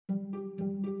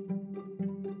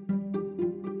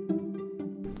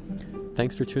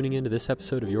Thanks for tuning in to this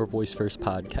episode of Your Voice First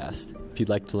podcast. If you'd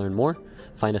like to learn more,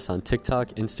 find us on TikTok,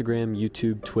 Instagram,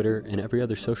 YouTube, Twitter, and every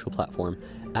other social platform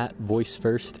at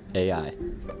VoiceFirstAI.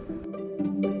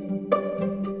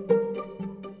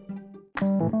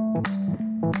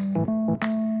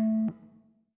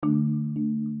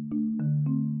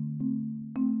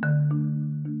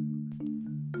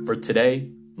 For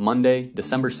today, Monday,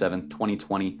 December 7th,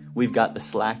 2020, we've got the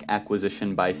Slack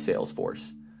acquisition by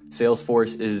Salesforce.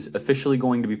 Salesforce is officially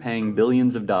going to be paying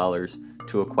billions of dollars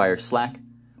to acquire Slack.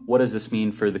 What does this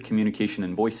mean for the communication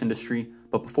and voice industry?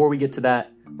 But before we get to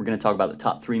that, we're going to talk about the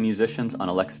top 3 musicians on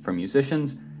Alexa for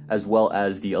Musicians, as well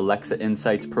as the Alexa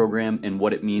Insights program and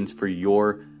what it means for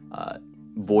your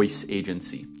voice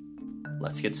agency.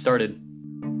 Let's get started.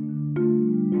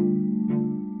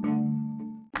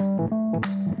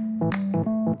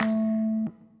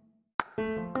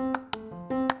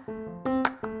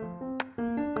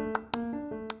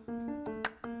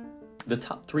 The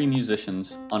top 3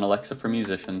 musicians on Alexa for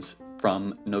Musicians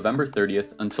from November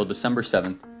 30th until December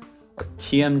 7th are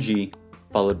TMG,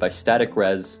 followed by Static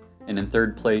Rez, and in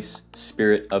third place,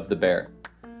 Spirit of the Bear.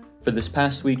 For this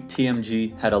past week,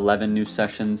 TMG had 11 new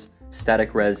sessions,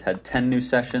 Static Rez had 10 new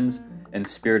sessions, and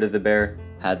Spirit of the Bear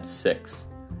had 6.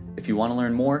 If you want to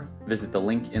learn more, visit the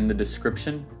link in the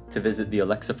description to visit the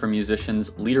Alexa for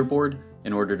Musicians leaderboard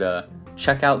in order to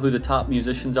check out who the top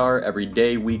musicians are every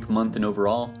day, week, month, and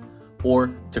overall,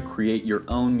 or to create your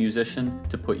own musician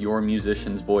to put your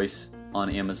musician's voice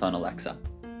on Amazon Alexa.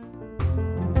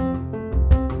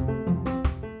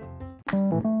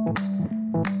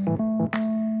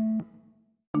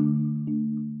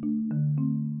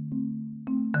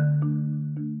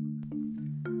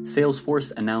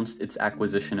 Salesforce announced its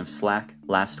acquisition of Slack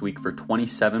last week for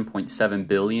 $27.7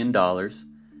 billion. To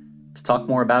talk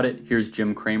more about it, here's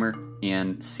Jim Cramer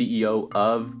and CEO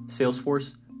of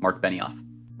Salesforce, Mark Benioff.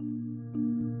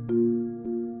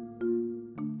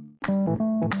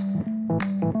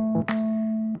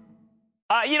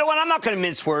 You know what? I'm not going to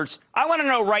mince words. I want to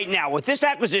know right now, with this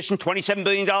acquisition, $27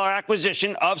 billion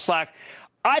acquisition of Slack,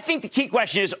 I think the key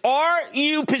question is, are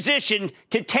you positioned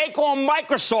to take on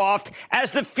Microsoft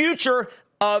as the future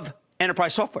of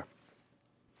enterprise software?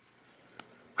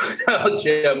 Well,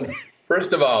 Jim,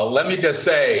 first of all, let me just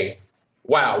say,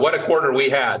 wow, what a quarter we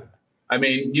had. I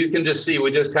mean, you can just see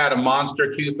we just had a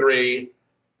monster Q3.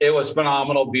 It was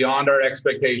phenomenal, beyond our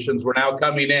expectations. We're now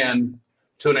coming in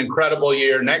to an incredible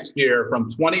year next year,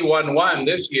 from 21.1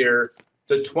 this year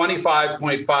to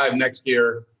 25.5 next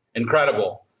year.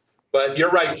 Incredible. But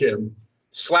you're right, Jim.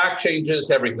 Slack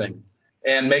changes everything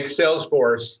and makes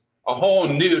Salesforce a whole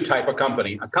new type of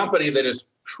company, a company that is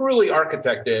truly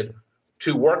architected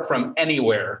to work from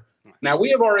anywhere. Now, we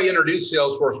have already introduced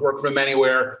Salesforce Work from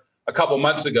Anywhere a couple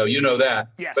months ago. You know that.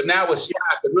 Yes. But now with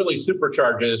Slack, it really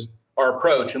supercharges our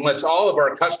approach and lets all of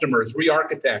our customers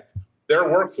re-architect their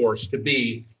workforce to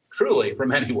be truly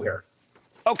from anywhere.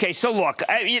 Okay, so look,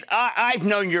 I've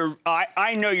known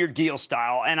I know your deal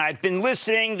style, and I've been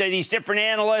listening to these different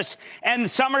analysts, and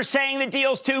some are saying the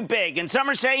deal's too big, and some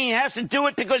are saying he has to do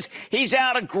it because he's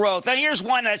out of growth. And here's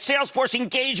one, Salesforce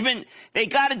engagement, they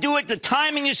got to do it. The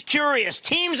timing is curious.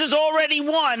 Teams has already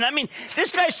won. I mean,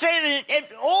 this guy's saying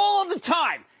it all the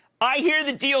time. I hear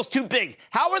the deal's too big.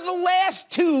 How are the last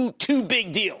two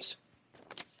big deals?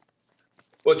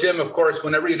 Well, Jim, of course,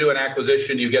 whenever you do an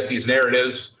acquisition, you get these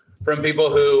narratives from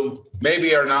people who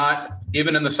maybe are not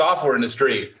even in the software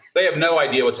industry. They have no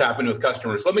idea what's happening with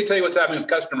customers. Let me tell you what's happening with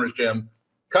customers, Jim.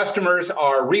 Customers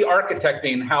are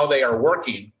re-architecting how they are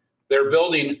working. They're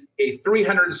building a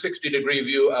 360-degree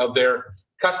view of their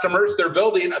customers. They're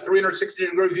building a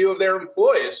 360-degree view of their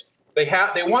employees. They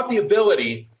want the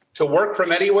ability to work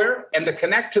from anywhere and to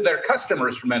connect to their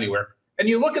customers from anywhere. And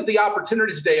you look at the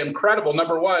opportunities today, incredible.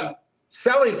 Number one,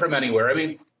 selling from anywhere. I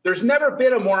mean, there's never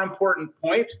been a more important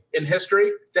point in history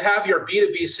to have your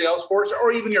B2B sales force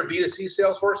or even your B2C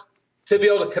sales force to be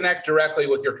able to connect directly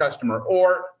with your customer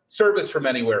or service from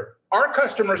anywhere. Our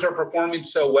customers are performing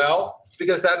so well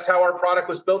because that's how our product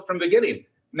was built from the beginning.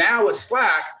 Now with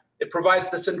Slack, it provides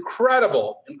this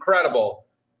incredible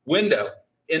window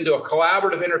into a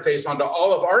collaborative interface onto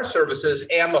all of our services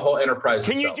and the whole enterprise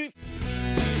itself.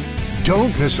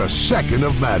 Don't miss a second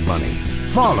of Mad Money.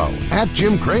 Follow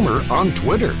 @Jim Cramer on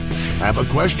Twitter. Have a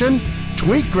question?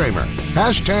 Tweet Cramer.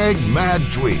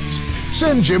 #MadTweets.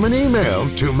 Send Jim an email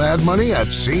to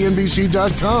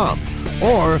madmoney@cnbc.com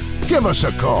or give us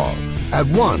a call at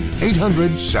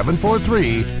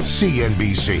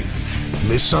 1-800-743-CNBC.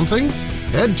 Miss something?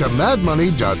 Head to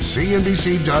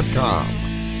madmoney.cnbc.com.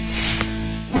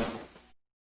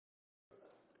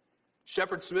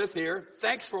 Shepard Smith here.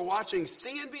 Thanks for watching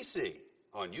CNBC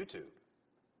on YouTube.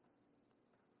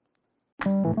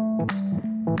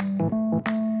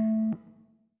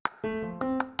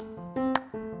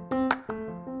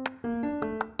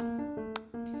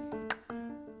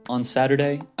 On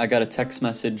Saturday, I got a text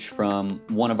message from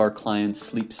one of our clients,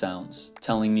 Sleep Sounds,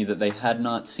 telling me that they had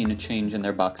not seen a change in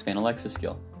their Boxfan Alexa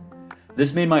skill.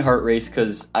 This made my heart race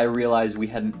because I realized we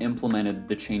hadn't implemented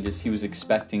the changes he was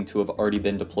expecting to have already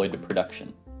been deployed to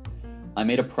production. I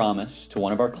made a promise to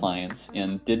one of our clients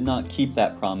and did not keep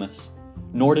that promise,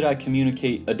 nor did I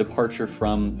communicate a departure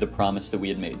from the promise that we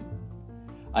had made.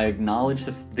 I acknowledge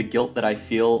the guilt that I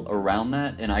feel around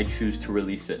that, and I choose to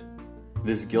release it.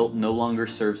 This guilt no longer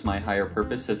serves my higher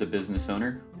purpose as a business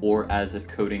owner or as a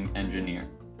coding engineer.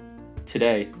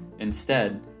 Today,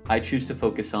 instead, I choose to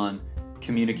focus on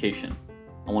communication.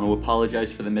 I want to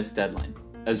apologize for the missed deadline,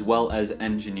 as well as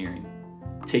engineering,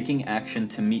 taking action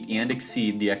to meet and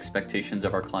exceed the expectations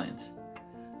of our clients.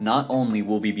 Not only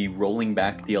will we be rolling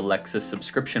back the Alexa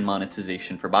subscription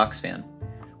monetization for Boxfan,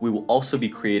 we will also be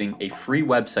creating a free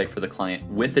website for the client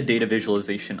with the data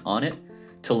visualization on it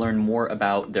to learn more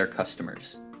about their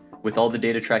customers. With all the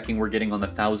data tracking we're getting on the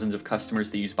thousands of customers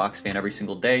that use Boxfan every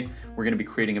single day, we're going to be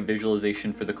creating a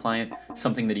visualization for the client,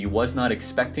 something that he was not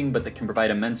expecting, but that can provide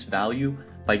immense value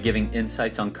by giving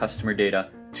insights on customer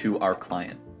data to our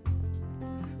client.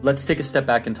 Let's take a step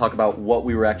back and talk about what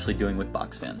we were actually doing with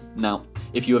Boxfan. Now,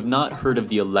 if you have not heard of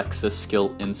the Alexa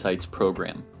Skill Insights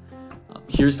program,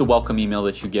 here's the welcome email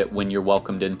that you get when you're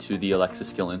welcomed into the Alexa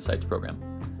Skill Insights program.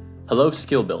 Hello,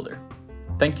 Skill Builder.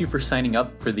 Thank you for signing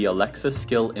up for the Alexa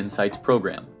Skill Insights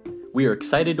program. We are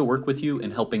excited to work with you in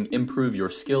helping improve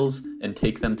your skills and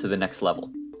take them to the next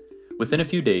level. Within a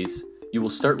few days, you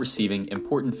will start receiving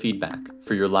important feedback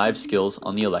for your live skills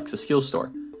on the Alexa Skills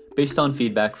Store, based on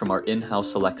feedback from our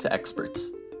in-house Alexa experts.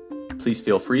 Please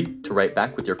feel free to write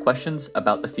back with your questions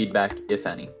about the feedback, if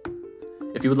any.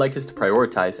 If you would like us to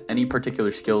prioritize any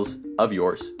particular skills of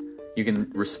yours, you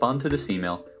can respond to this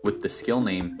email with the skill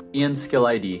name and skill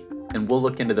ID, and we'll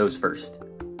look into those first.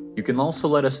 You can also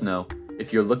let us know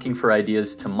if you're looking for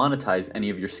ideas to monetize any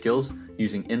of your skills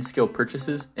using in-skill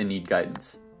purchases and need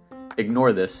guidance.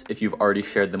 Ignore this if you've already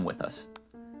shared them with us.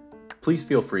 Please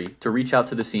feel free to reach out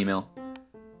to this email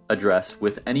address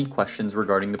with any questions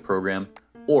regarding the program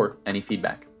or any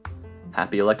feedback.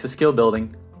 Happy Alexa skill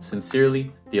building.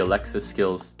 Sincerely, the Alexa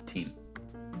Skills team.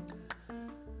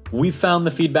 We've found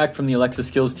the feedback from the Alexa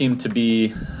Skills team to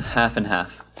be half and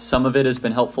half. Some of it has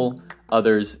been helpful,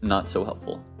 others not so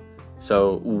helpful.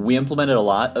 So we implemented a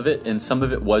lot of it, and some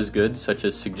of it was good, such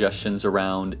as suggestions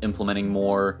around implementing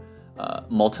more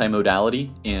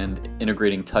multimodality and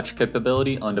integrating touch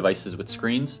capability on devices with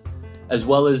screens, as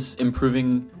well as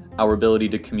improving our ability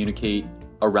to communicate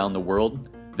around the world.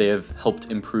 They have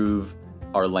helped improve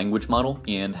our language model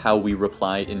and how we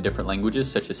reply in different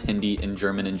languages, such as Hindi and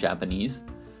German and Japanese.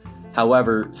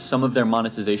 However, some of their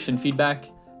monetization feedback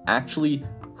actually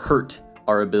hurt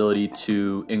our ability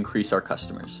to increase our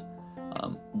customers.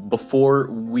 Before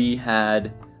we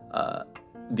had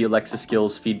the Alexa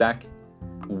Skills feedback,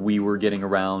 we were getting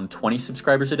around 20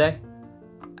 subscribers a day.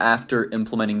 After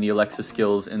implementing the Alexa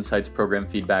Skills Insights program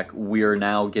feedback, we are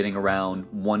now getting around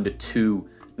 1 to 2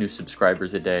 new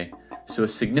subscribers a day. So a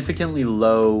significantly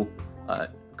low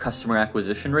customer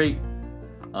acquisition rate.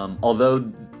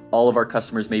 Although all of our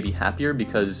customers may be happier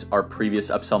because our previous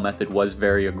upsell method was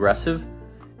very aggressive,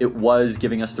 it was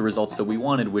giving us the results that we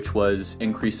wanted, which was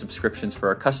increased subscriptions for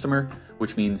our customer,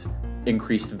 which means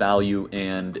increased value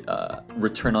and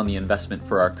return on the investment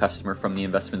for our customer from the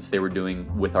investments they were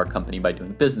doing with our company by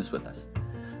doing business with us.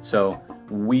 So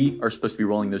we are supposed to be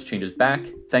rolling those changes back.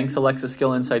 Thanks, Alexa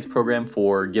Skill Insights program,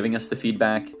 for giving us the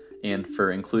feedback and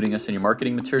for including us in your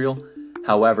marketing material.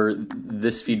 However,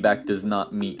 this feedback does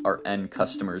not meet our end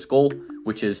customer's goal,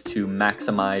 which is to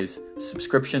maximize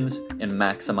subscriptions and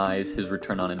maximize his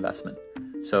return on investment.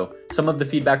 So some of the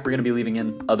feedback we're going to be leaving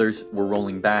in, others we're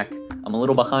rolling back. I'm a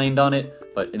little behind on it,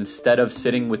 but instead of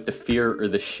sitting with the fear or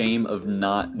the shame of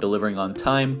not delivering on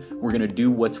time, we're going to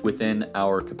do what's within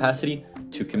our capacity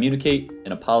to communicate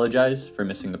and apologize for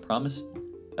missing the promise,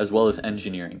 as well as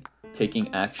engineering,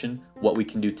 taking action, what we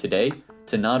can do today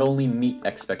to not only meet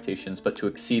expectations, but to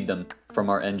exceed them from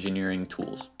our engineering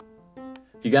tools.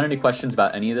 If you got any questions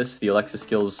about any of this, the Alexa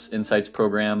Skills Insights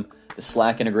program, the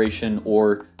Slack integration,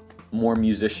 or more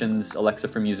musicians, Alexa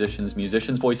for musicians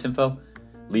voice info,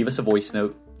 leave us a voice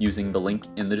note using the link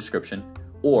in the description,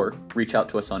 or reach out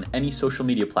to us on any social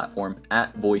media platform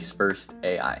at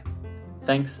VoiceFirstAI.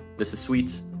 Thanks, this is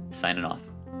Sweets, signing off.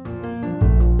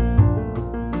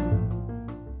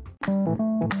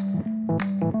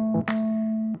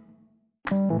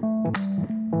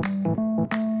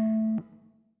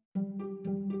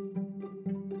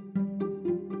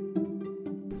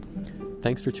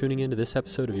 Thanks for tuning in to this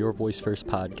episode of Your Voice First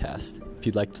podcast. If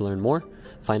you'd like to learn more,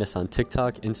 find us on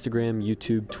TikTok, Instagram,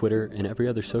 YouTube, Twitter, and every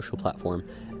other social platform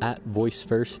at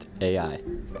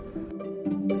VoiceFirstAI.